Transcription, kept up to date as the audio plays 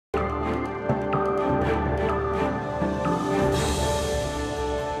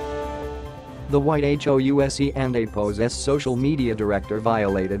The White House and APO's social media director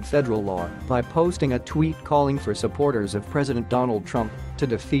violated federal law by posting a tweet calling for supporters of President Donald Trump to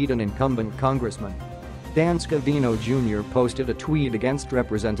defeat an incumbent congressman. Dan Scavino Jr. posted a tweet against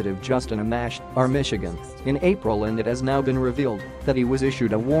Representative Justin Amash, R. Michigan, in April, and it has now been revealed that he was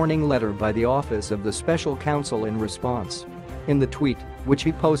issued a warning letter by the Office of the Special Counsel in response. In the tweet, which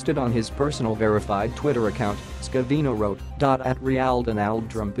he posted on his personal verified Twitter account, Scavino wrote, "@Donald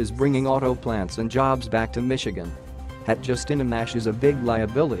Trump is bringing auto plants and jobs back to Michigan. Justin Amash is a big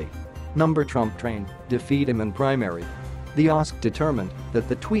liability. Number Trump train, defeat him in primary." The OSC determined that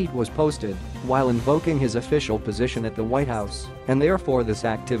the tweet was posted while invoking his official position at the White House, and therefore this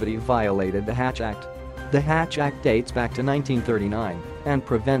activity violated the Hatch Act. The Hatch Act dates back to 1939 and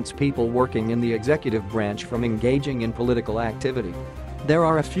prevents people working in the executive branch from engaging in political activity. There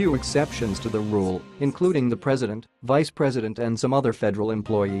are a few exceptions to the rule, including the president, vice president, and some other federal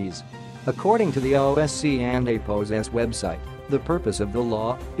employees. According to the OSC and APO's website, the purpose of the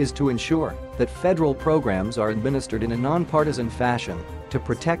law is to ensure that federal programs are administered in a nonpartisan fashion, to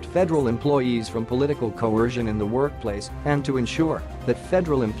protect federal employees from political coercion in the workplace, and to ensure that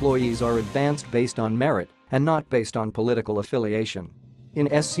federal employees are advanced based on merit and not based on political affiliation. In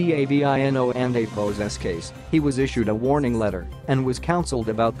Scavino and APO's case, he was issued a warning letter and was counseled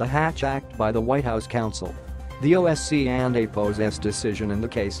about the Hatch Act by the White House counsel. The OSC and APO's decision in the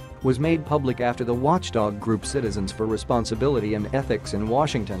case was made public after the watchdog group Citizens for Responsibility and Ethics in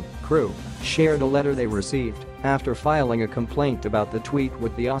Washington, CREW, shared a letter they received after filing a complaint about the tweet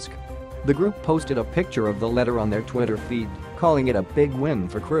with the OSC. The group posted a picture of the letter on their Twitter feed, calling it a big win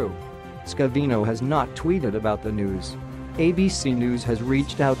for CREW. Scavino has not tweeted about the news. ABC News has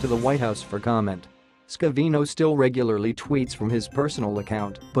reached out to the White House for comment. Scavino still regularly tweets from his personal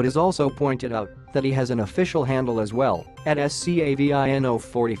account, but has also pointed out that he has an official handle as well,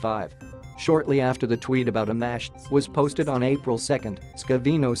 @Scavino45. Shortly after the tweet about Amash was posted on April 2,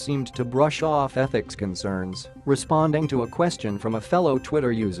 Scavino seemed to brush off ethics concerns, responding to a question from a fellow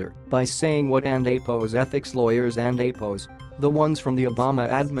Twitter user by saying, "What and APO's ethics lawyers and APO's, the ones from the Obama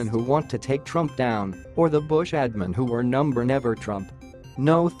admin who want to take Trump down, or the Bush admin who were never Trump?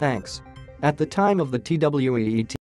 No thanks." At the time of the TWEET